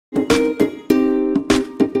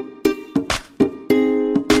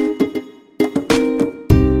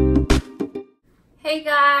Hey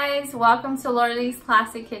guys, welcome to Laurelie's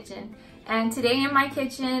Classic Kitchen. And today in my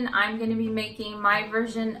kitchen, I'm going to be making my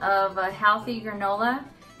version of a healthy granola.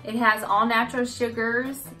 It has all natural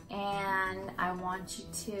sugars and I want you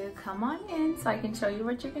to come on in so I can show you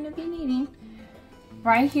what you're going to be needing.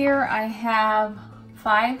 Right here I have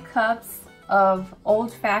 5 cups of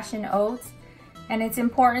old-fashioned oats. And it's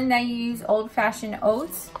important that you use old-fashioned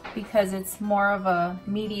oats because it's more of a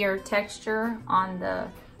meatier texture on the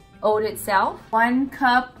oat itself. 1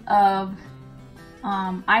 cup of,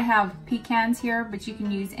 I have pecans here, but you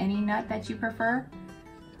can use any nut that you prefer.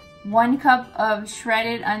 1 cup of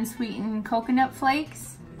shredded unsweetened coconut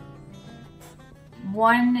flakes.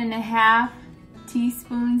 1½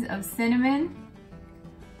 teaspoons of cinnamon.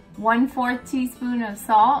 1/4 teaspoon of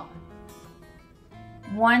salt.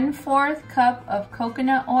 1/4 cup of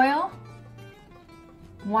coconut oil.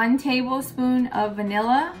 1 tablespoon of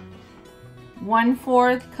vanilla.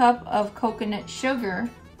 1/4 cup of coconut sugar,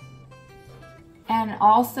 and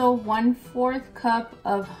also 1/4 cup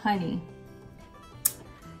of honey.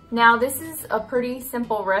 Now this is a pretty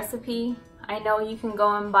simple recipe. I know you can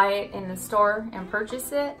go and buy it in the store and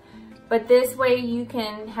purchase it, but this way you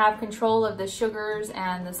can have control of the sugars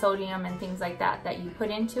and the sodium and things like that that you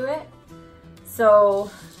put into it.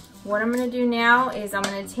 So what I'm going to do now is I'm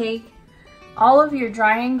going to take all of your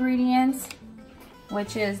dry ingredients,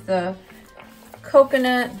 which is the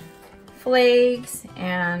coconut flakes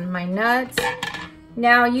and my nuts.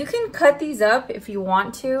 Now you can cut these up if you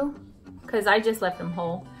want to, because I just left them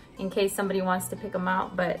whole in case somebody wants to pick them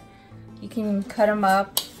out, but you can cut them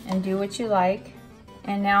up and do what you like.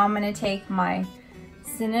 And now I'm going to take my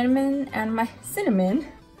cinnamon and my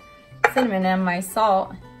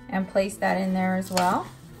salt and place that in there as well.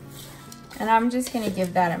 And I'm just going to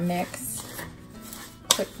give that a mix,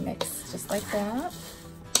 quick mix, just like that.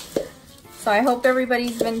 So I hope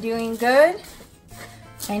everybody's been doing good.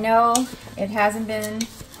 I know it hasn't been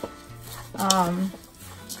a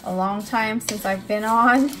long time since I've been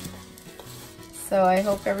on. So I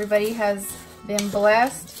hope everybody has been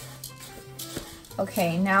blessed.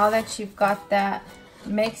 Okay, now that you've got that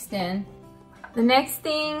mixed in, the next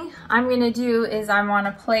thing I'm gonna do is I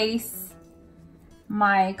wanna place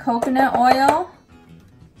my coconut oil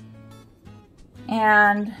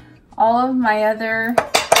and all of my other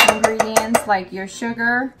ingredients like your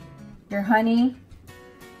sugar, your honey.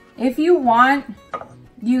 If you want,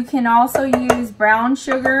 you can also use brown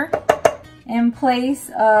sugar in place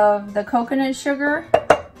of the coconut sugar.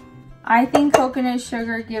 I think coconut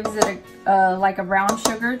sugar gives it like a brown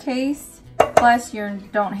sugar taste. Plus you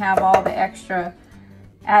don't have all the extra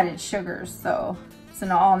added sugars, so it's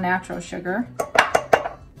an all natural sugar.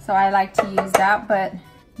 So I like to use that, but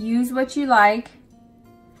use what you like.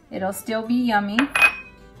 It'll still be yummy.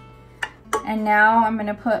 And now I'm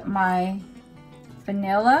gonna put my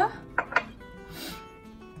vanilla,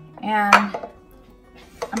 and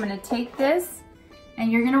I'm gonna take this,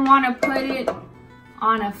 and you're gonna wanna put it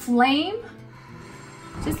on a flame,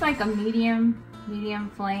 just like a medium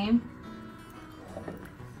flame.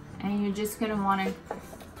 And you're just gonna wanna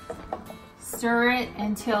stir it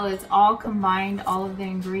until it's all combined, all of the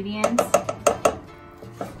ingredients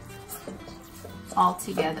all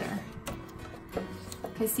together.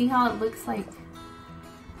 Cause see how it looks like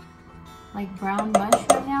brown mush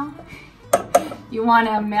right now? You want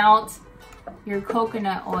to melt your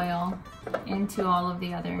coconut oil into all of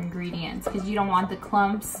the other ingredients because you don't want the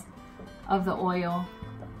clumps of the oil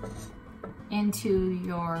into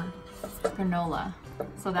your granola.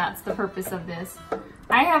 So that's the purpose of this.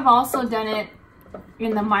 I have also done it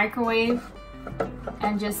in the microwave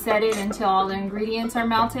and just set it until all the ingredients are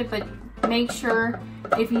melted, but make sure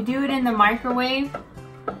if you do it in the microwave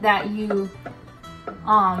that you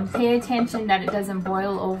pay attention that it doesn't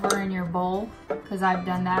boil over in your bowl, because I've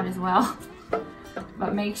done that as well.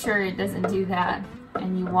 But make sure it doesn't do that,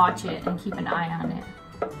 and you watch it and keep an eye on it.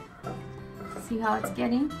 See how it's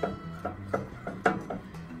getting?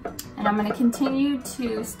 And I'm going to continue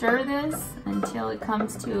to stir this until it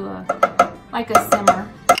comes to like a simmer.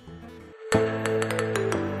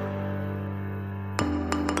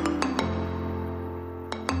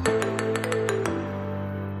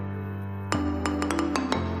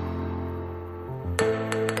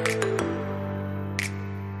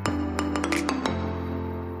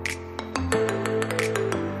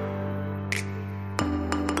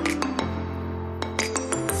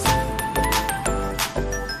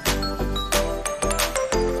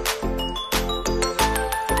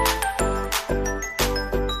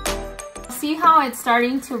 See how it's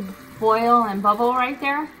starting to boil and bubble right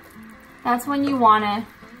there? That's when you want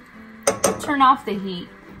to turn off the heat.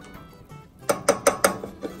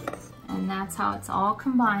 And that's how it's all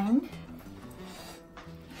combined.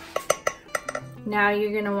 Now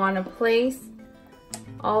you're gonna wanna place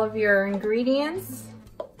all of your ingredients,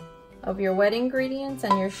 of your wet ingredients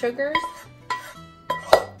and your sugars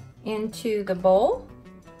into the bowl.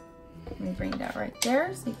 Let me bring that right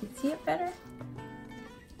there so you can see it better.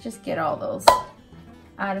 Just get all those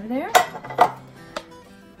out of there.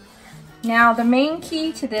 Now the main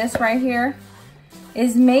key to this right here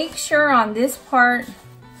is make sure on this part,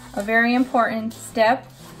 a very important step,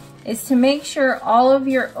 is to make sure all of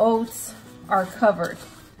your oats are covered.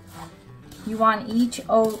 You want each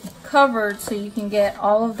oat covered so you can get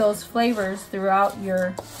all of those flavors throughout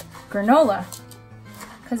your granola.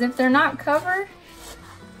 Because if they're not covered,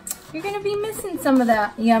 you're gonna be missing some of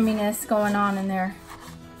that yumminess going on in there.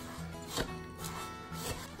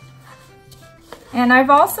 And I've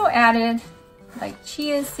also added like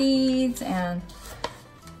chia seeds, and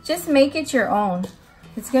just make it your own.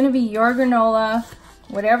 It's gonna be your granola.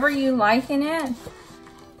 Whatever you like in it,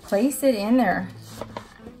 place it in there.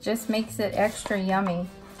 Just makes it extra yummy.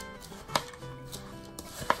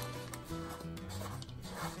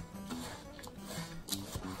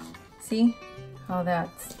 See how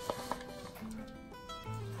that's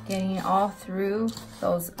getting all through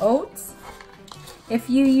those oats. If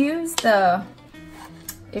you use the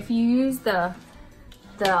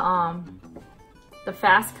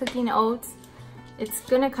fast cooking oats, it's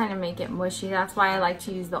gonna kind of make it mushy. That's why I like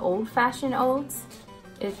to use the old-fashioned oats.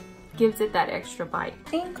 It gives it that extra bite. I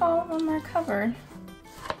think all of them are covered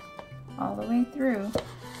all the way through.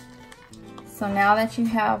 So now that you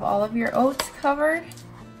have all of your oats covered,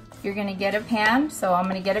 you're gonna get a pan. So I'm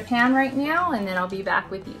gonna get a pan right now, and then I'll be back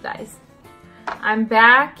with you guys. I'm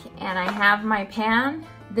back and I have my pan.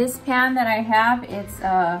 This pan that I have, it's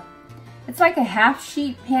like a half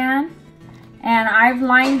sheet pan, and I've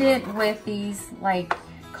lined it with these like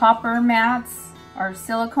copper mats or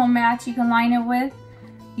silicone mats you can line it with.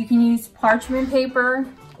 You can use parchment paper,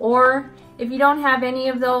 or if you don't have any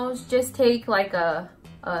of those, just take like a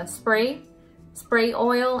spray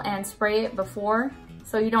oil and spray it before,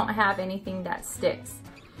 so you don't have anything that sticks.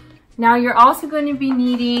 Now you're also going to be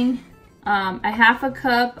needing a half a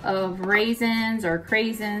cup of raisins or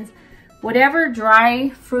craisins. Whatever dry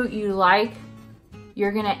fruit you like,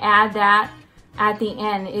 you're gonna add that at the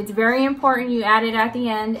end. It's very important you add it at the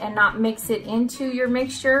end and not mix it into your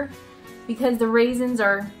mixture, because the raisins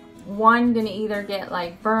are, one, gonna either get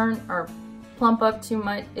like burnt or plump up too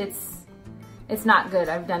much. It's not good.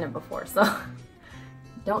 I've done it before, so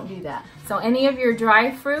don't do that. So any of your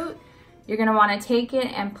dry fruit, you're gonna wanna take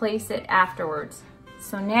it and place it afterwards.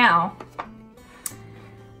 So now,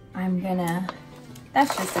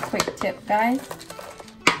 that's just a quick tip, guys.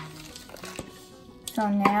 So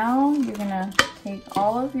now you're gonna take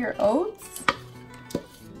all of your oats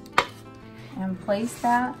and place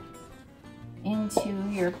that into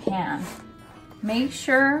your pan. Make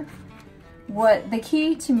sure, the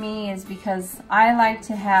key to me is, because I like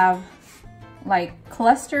to have like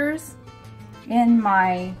clusters in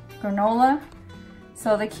my granola.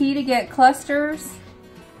 So the key to get clusters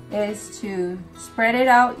is to spread it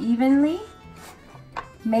out evenly.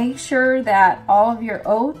 Make sure that all of your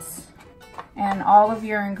oats and all of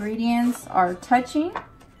your ingredients are touching,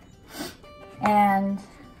 and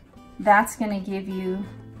that's going to give you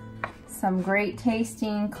some great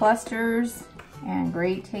tasting clusters and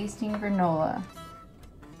great tasting granola.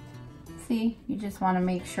 See, you just want to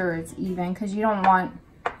make sure it's even, because you don't want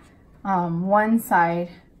one side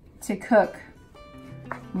to cook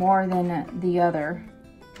more than the other.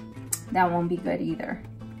 That won't be good either.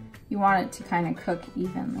 You want it to kind of cook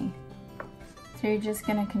evenly. So you're just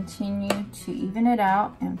gonna continue to even it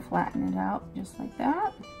out and flatten it out just like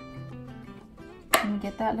that. And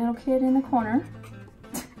get that little kid in the corner.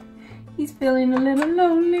 He's feeling a little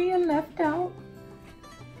lonely and left out.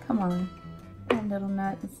 Come on, that little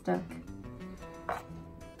nut is stuck.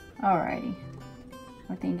 Alrighty,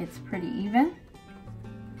 I think it's pretty even.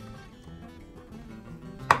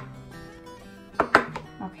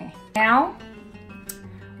 Okay, now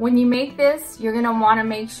when you make this, you're gonna wanna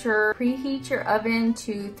make sure preheat your oven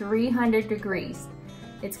to 300 degrees.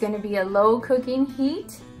 It's gonna be a low cooking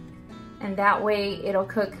heat, and that way it'll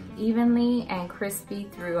cook evenly and crispy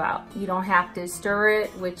throughout. You don't have to stir it,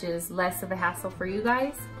 which is less of a hassle for you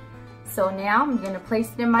guys. So now I'm gonna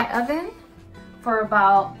place it in my oven for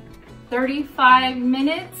about 35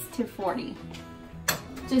 minutes to 40.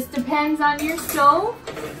 Just depends on your stove.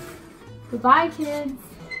 Goodbye, kids.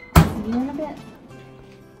 See you in a bit.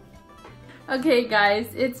 Okay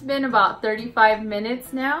guys, it's been about 35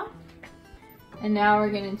 minutes now. And now we're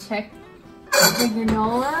gonna check the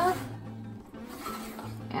granola.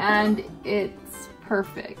 and it's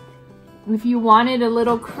perfect. If you want it a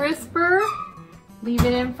little crisper, leave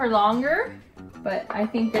it in for longer, but I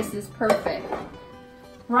think this is perfect.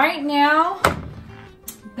 Right now,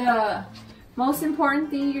 the most important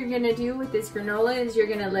thing you're gonna do with this granola is you're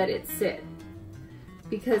gonna let it sit,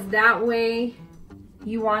 because that way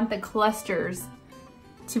you want the clusters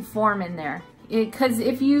to form in there. Because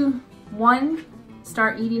if you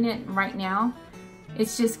start eating it right now,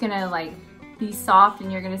 it's just gonna like be soft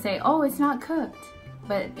and you're gonna say, oh, it's not cooked,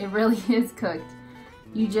 but it really is cooked.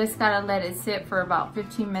 You just gotta let it sit for about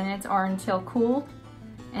 15 minutes or until cooled,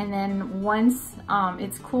 and then once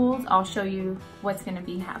it's cooled, I'll show you what's gonna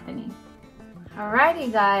be happening.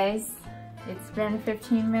 Alrighty guys, it's been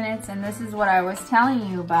 15 minutes and this is what I was telling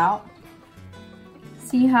you about.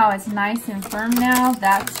 See how it's nice and firm now?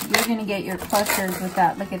 You're gonna get your clusters with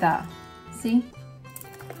that. Look at that. See?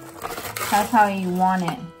 That's how you want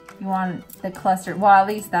it. You want the cluster. Well, at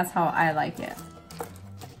least that's how I like it.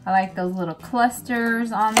 I like those little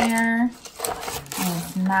clusters on there. And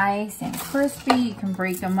it's nice and crispy. You can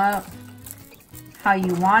break them up how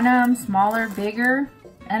you want them, smaller, bigger.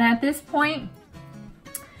 And at this point,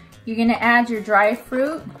 you're gonna add your dry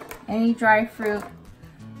fruit, any dry fruit,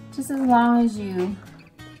 just as long as you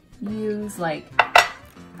use like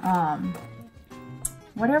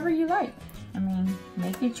whatever you like. I mean,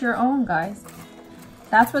 make it your own, guys.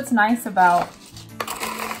 That's what's nice about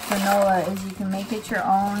granola, is you can make it your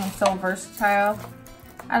own. It's so versatile.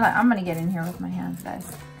 I'm gonna get in here with my hands, guys,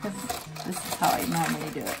 because this is how I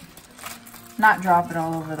normally do it. Not drop it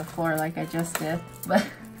all over the floor like I just did, but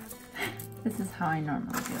this is how I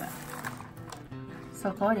normally do it.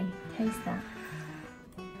 So Cody, taste that.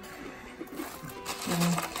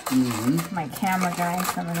 Give my camera guy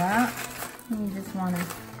some of that. You just want to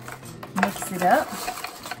mix it up.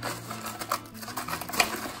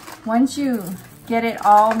 Once you get it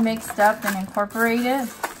all mixed up and incorporated,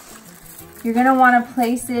 you're gonna want to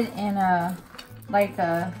place it in a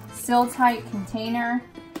seal tight container.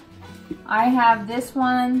 I have this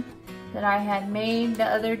one that I had made the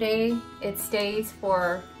other day. It stays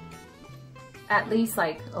for at least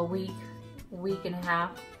like a week and a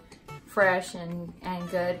half, fresh and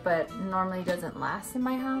good, but normally doesn't last in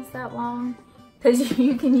my house that long, because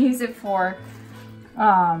you can use it for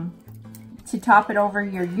to top it over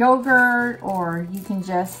your yogurt, or you can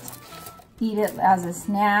just eat it as a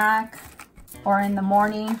snack, or in the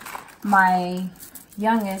morning. My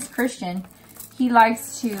youngest, Christian, he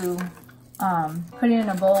likes to put it in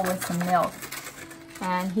a bowl with some milk,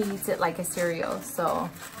 and he eats it like a cereal. So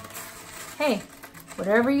hey,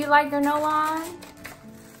 whatever you like granola on,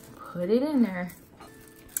 put it in there.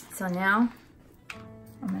 So now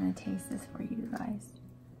I'm gonna taste this for you guys.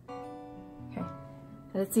 Okay,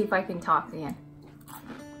 let's see if I can talk again.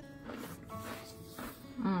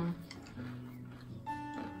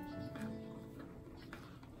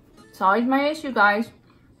 It's always my issue, guys.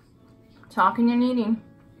 Talking and eating.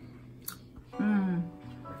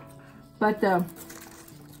 But the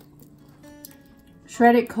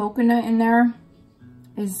shredded coconut in there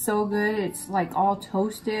is so good. It's like all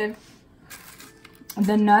toasted.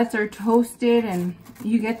 The nuts are toasted, and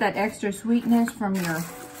you get that extra sweetness from your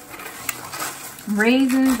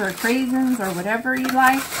raisins or craisins or whatever you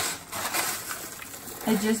like.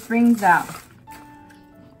 It just brings that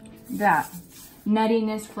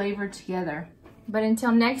nuttiness flavor together. But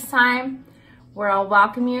until next time, where I'll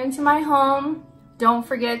welcome you into my home, don't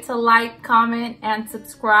forget to like, comment, and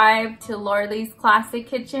subscribe to Lauralee's Classic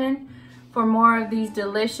Kitchen for more of these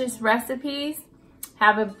delicious recipes.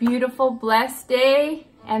 Have a beautiful, blessed day,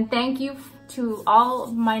 and thank you to all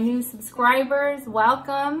of my new subscribers.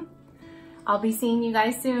 Welcome. I'll be seeing you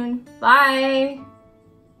guys soon. Bye.